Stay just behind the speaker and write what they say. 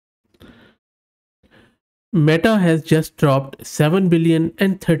Meta has just dropped 7 billion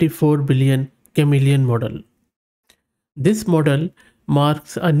and 34 billion Chameleon model. This model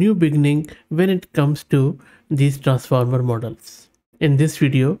marks a new beginning when it comes to these transformer models. In this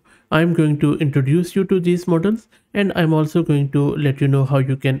video, I'm going to introduce you to these models, and I'm also going to let you know how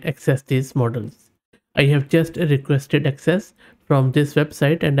you can access these models. I have just requested access from this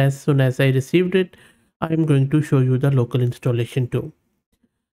website, and as soon as I received it, I'm going to show you the local installation too.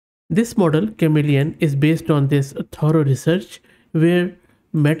 This model, Chameleon, is based on this thorough research where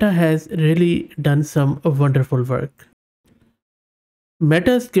Meta has really done some wonderful work.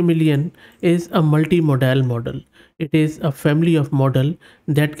 Meta's Chameleon is a multimodal model. It is a family of model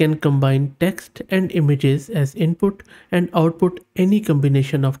that can combine text and images as input and output any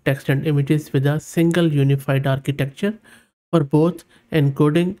combination of text and images with a single unified architecture for both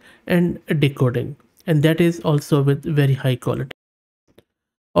encoding and decoding, and that is also with very high quality.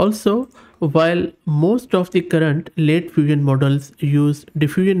 Also, while most of the current late fusion models use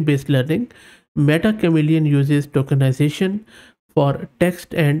diffusion-based learning, Meta Chameleon uses tokenization for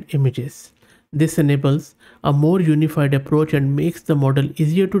text and images. This enables a more unified approach and makes the model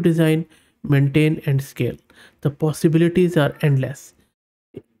easier to design, maintain, and scale. The possibilities are endless.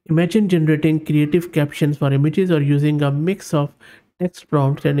 Imagine generating creative captions for images or using a mix of text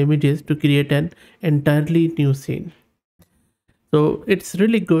prompts and images to create an entirely new scene. So it's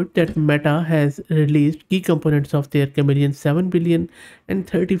really good that Meta has released key components of their Chameleon 7 billion and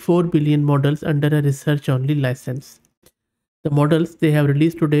 34 billion models under a research only license. The models they have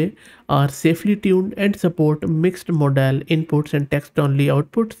released today are safely tuned and support mixed modal inputs and text only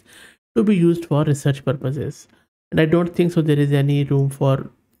outputs to be used for research purposes. And I don't think so there is any room for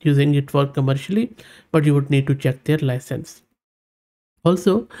using it for commercially, but you would need to check their license.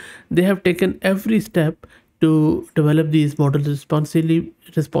 Also, they have taken every step to develop these models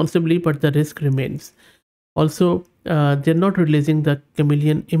responsibly, but the risk remains. Also, they're not releasing the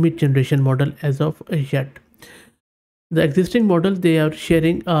Chameleon image generation model as of yet. The existing models they are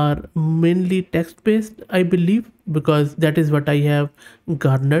sharing are mainly text-based, I believe, because that is what I have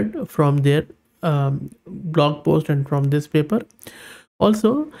garnered from their blog post and from this paper.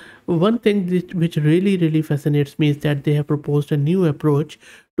 Also, one thing which really fascinates me is that they have proposed a new approach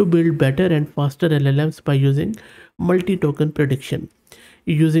to build better and faster LLMs by using multi-token prediction.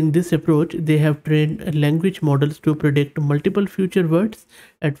 Using this approach, they have trained language models to predict multiple future words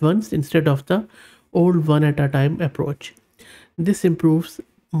at once instead of the old one at a time approach. This improves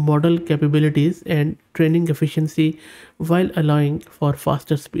model capabilities and training efficiency while allowing for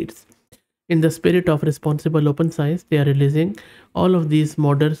faster speeds. In the spirit of responsible open science, they are releasing all of these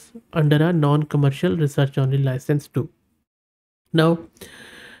models under a non-commercial research only license too. Now,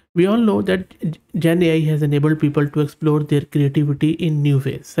 we all know that Gen AI has enabled people to explore their creativity in new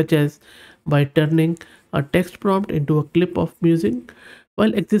ways, such as by turning a text prompt into a clip of music.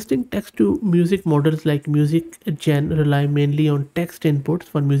 While existing text to music models like Music Gen rely mainly on text inputs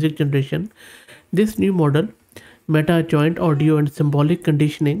for music generation, this new model, Meta Joint Audio and Symbolic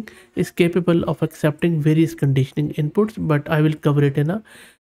Conditioning, is capable of accepting various conditioning inputs, but I will cover it in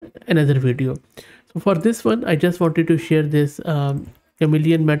another video. So for this one, I just wanted to share this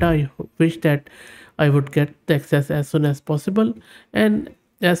Chameleon Meta. I wish that I would get the access as soon as possible, and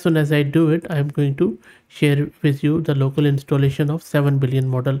as soon as I do it, I'm going to share with you the local installation of 7 billion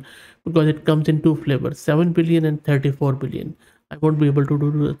model, because it comes in two flavors, 7 billion and 34 billion. I won't be able to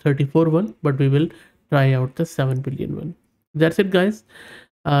do the 34 one, but we will try out the 7 billion one. That's it, guys.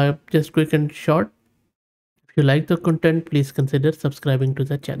 Just quick and short. If you like the content, please consider subscribing to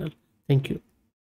the channel. Thank you.